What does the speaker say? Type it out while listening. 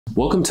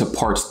Welcome to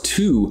part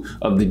 2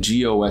 of the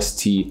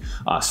GOST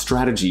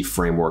strategy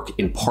framework.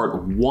 In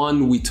part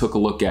 1, we took a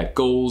look at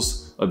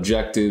goals,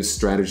 objectives,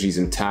 strategies,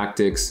 and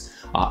tactics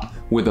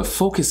with a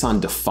focus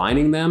on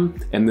defining them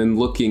and then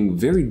looking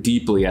very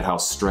deeply at how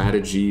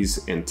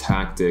strategies and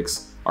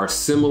tactics are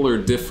similar,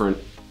 different,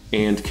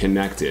 and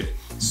connected.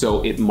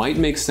 So it might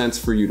make sense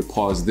for you to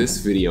pause this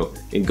video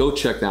and go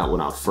check that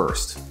one out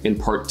first. In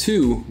part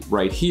 2,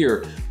 right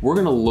here, we're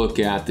gonna look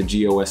at the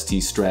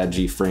GOST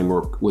strategy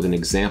framework with an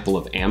example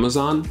of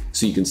Amazon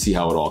so you can see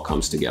how it all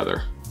comes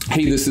together.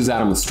 Hey, this is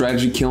Adam with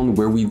Strategy Kiln,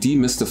 where we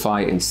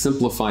demystify and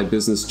simplify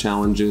business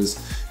challenges.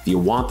 If you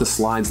want the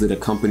slides that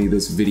accompany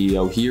this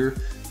video here,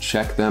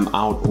 check them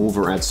out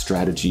over at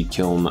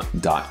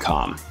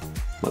strategykiln.com.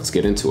 Let's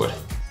get into it.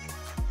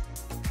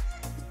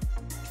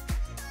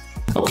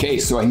 Okay,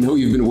 so I know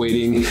you've been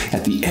waiting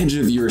at the edge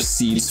of your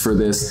seats for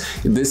this.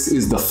 This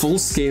is the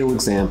full-scale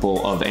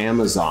example of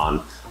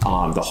Amazon,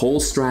 the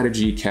whole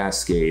strategy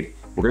cascade.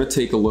 We're gonna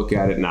take a look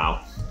at it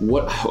now.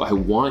 What I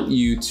want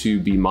you to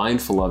be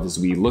mindful of as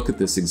we look at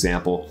this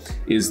example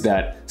is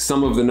that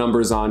some of the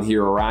numbers on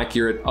here are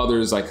accurate,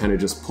 others I kind of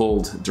just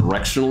pulled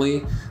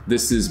directionally.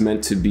 This is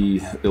meant to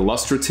be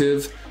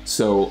illustrative,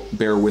 so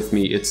bear with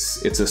me.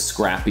 It's a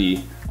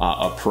scrappy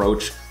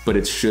approach, but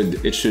it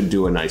should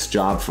do a nice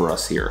job for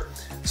us here.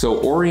 So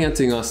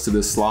orienting us to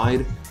this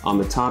slide, on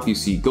the top you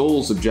see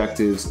goals,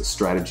 objectives,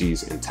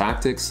 strategies, and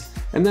tactics.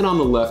 And then on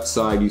the left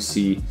side you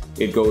see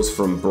it goes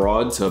from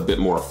broad to a bit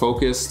more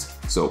focused.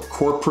 So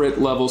corporate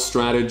level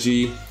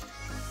strategy,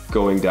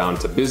 going down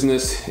to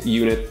business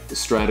unit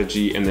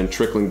strategy, and then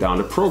trickling down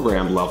to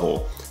program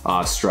level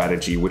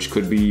strategy, which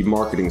could be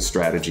marketing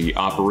strategy,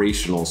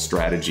 operational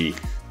strategy,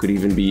 could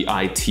even be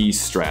IT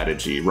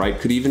strategy, right?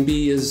 Could even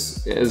be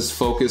as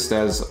focused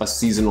as a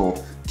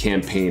seasonal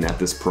campaign at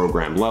this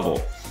program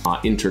level.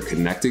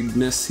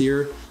 Interconnectedness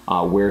here,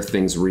 where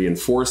things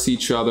reinforce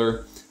each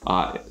other.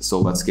 So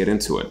let's get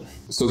into it.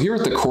 So here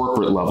at the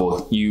corporate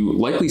level, you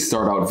likely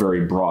start out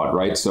very broad,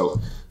 right? So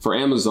for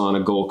Amazon,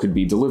 a goal could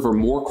be deliver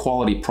more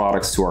quality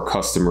products to our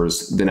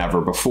customers than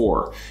ever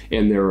before.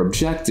 And their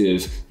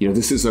objective,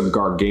 this is a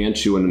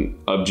gargantuan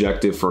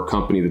objective for a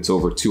company that's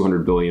over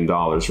 $200 billion,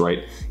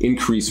 right?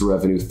 Increase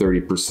revenue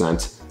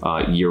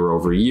 30% year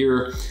over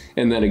year.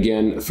 And then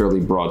again, a fairly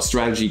broad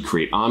strategy,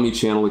 create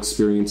omni-channel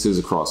experiences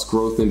across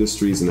growth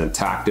industries, and then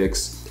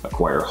tactics.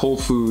 Acquire Whole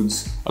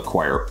Foods,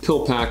 acquire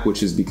PillPack,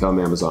 which has become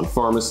Amazon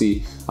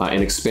Pharmacy,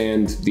 and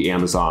expand the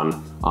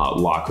Amazon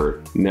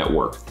locker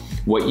network.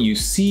 What you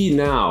see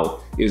now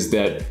is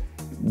that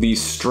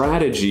these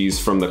strategies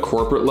from the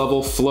corporate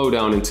level flow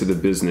down into the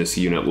business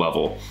unit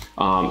level.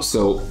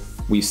 So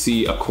we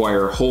see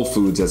acquire Whole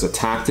Foods as a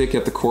tactic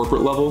at the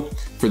corporate level.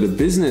 For the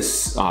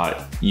business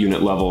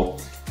unit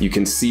level, you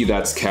can see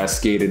that's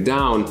cascaded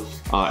down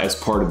as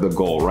part of the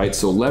goal, right?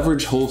 So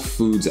leverage Whole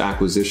Foods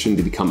acquisition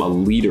to become a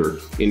leader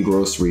in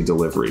grocery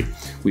delivery.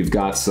 We've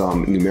got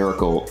some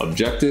numerical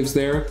objectives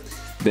there.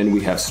 Then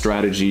we have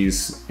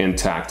strategies and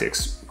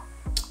tactics.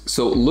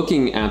 So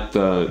looking at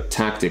the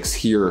tactics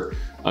here,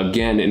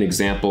 again, an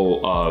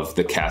example of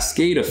the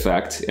cascade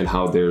effect and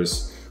how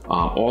there's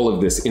all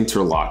of this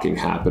interlocking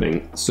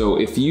happening. So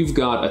if you've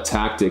got a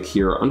tactic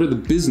here under the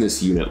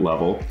business unit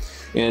level,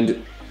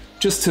 and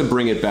just to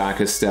bring it back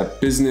a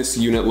step, business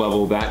unit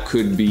level, that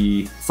could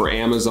be for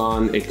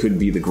Amazon, it could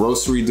be the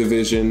grocery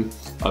division.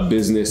 A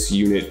business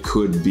unit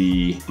could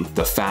be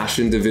the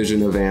fashion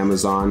division of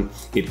Amazon.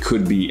 It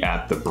could be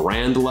at the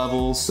brand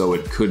level, so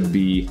it could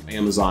be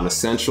Amazon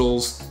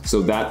Essentials.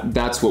 So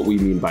that's what we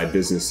mean by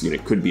business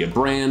unit. Could be a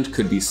brand,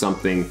 could be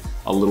something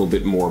a little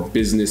bit more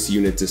business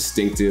unit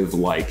distinctive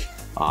like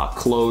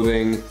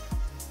clothing.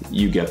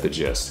 You get the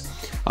gist.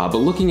 But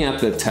looking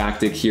at the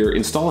tactic here,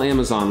 install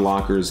Amazon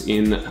lockers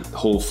in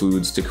Whole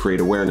Foods to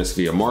create awareness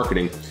via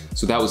marketing.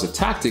 So that was a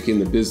tactic in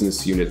the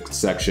business unit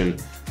section.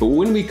 But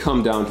when we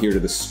come down here to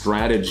the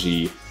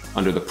strategy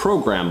under the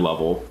program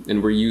level,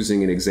 and we're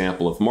using an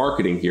example of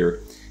marketing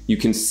here, you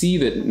can see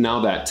that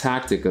now that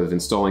tactic of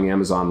installing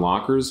Amazon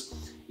lockers,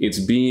 it's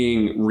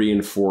being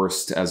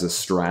reinforced as a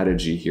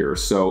strategy here.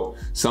 So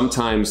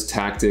sometimes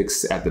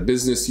tactics at the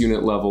business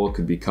unit level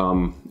could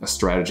become a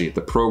strategy at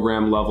the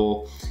program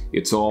level.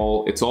 It's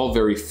all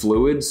very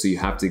fluid, so you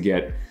have to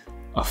get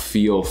a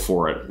feel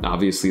for it.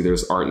 Obviously,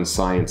 there's art and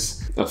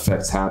science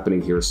effects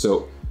happening here.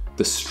 So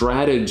the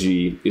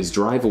strategy is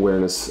drive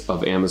awareness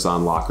of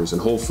Amazon lockers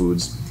and Whole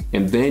Foods,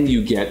 and then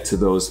you get to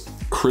those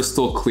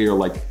crystal clear,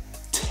 like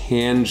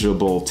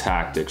tangible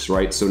tactics,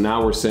 right? So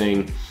now we're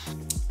saying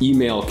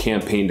email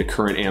campaign to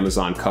current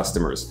Amazon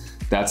customers.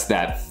 That's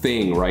that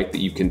thing, right, that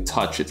you can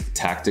touch. Its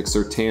tactics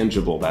are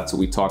tangible. That's what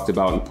we talked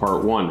about in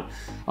part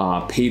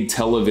 1. Paid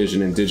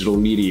television and digital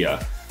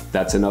media.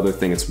 That's another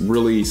thing. It's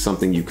really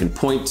something you can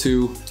point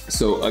to.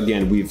 So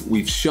again,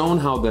 we've shown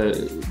how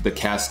the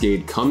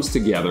cascade comes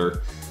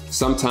together.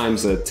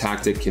 Sometimes a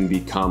tactic can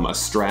become a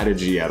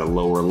strategy at a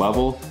lower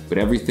level, but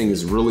everything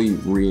is really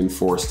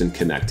reinforced and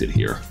connected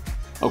here.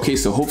 Okay,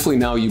 so hopefully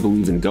now you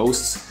believe in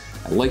ghosts.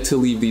 I like to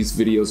leave these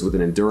videos with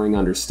an enduring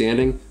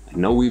understanding. I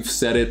know we've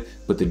said it,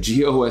 but the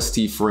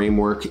GOST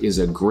framework is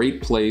a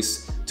great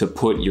place to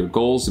put your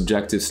goals,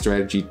 objectives,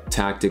 strategy,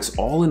 tactics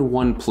all in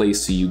one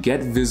place so you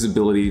get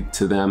visibility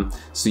to them,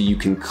 so you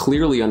can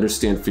clearly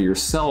understand for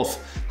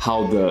yourself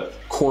how the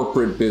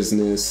corporate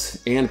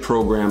business and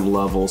program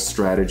level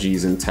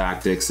strategies and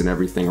tactics and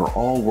everything are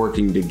all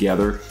working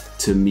together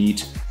to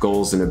meet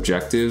goals and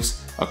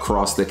objectives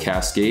across the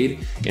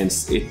cascade, and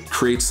it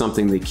creates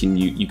something that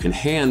you can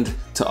hand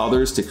to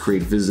others to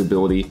create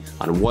visibility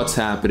on what's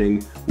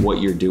happening,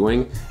 what you're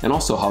doing, and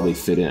also how they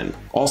fit in.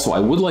 Also, I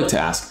would like to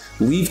ask,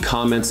 leave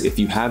comments if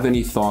you have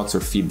any thoughts or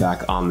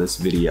feedback on this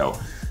video.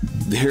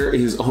 There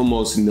is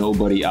almost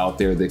nobody out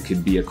there that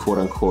could be a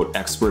quote-unquote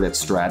expert at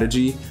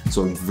strategy,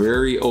 so I'm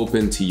very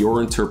open to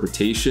your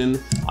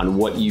interpretation on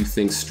what you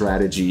think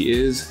strategy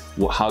is,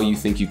 how you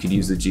think you could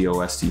use the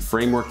GOST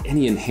framework,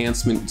 any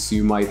enhancements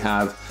you might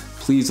have.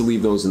 Please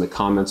leave those in the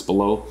comments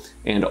below.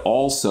 And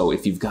also,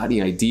 if you've got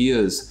any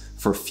ideas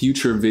for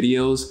future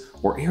videos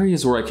or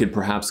areas where I could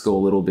perhaps go a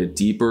little bit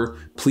deeper,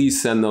 please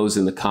send those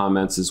in the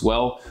comments as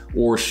well,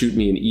 or shoot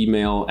me an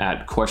email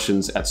at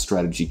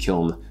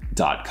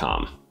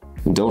questions@strategykiln.com.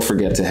 And don't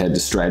forget to head to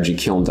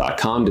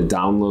strategykiln.com to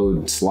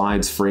download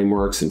slides,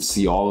 frameworks, and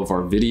see all of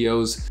our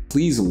videos.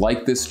 Please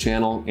like this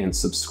channel and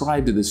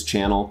subscribe to this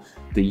channel.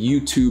 The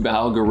YouTube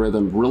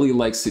algorithm really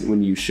likes it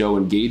when you show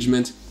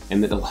engagement,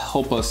 and it'll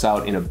help us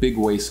out in a big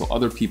way so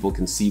other people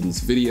can see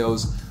these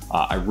videos.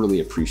 I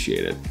really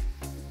appreciate it.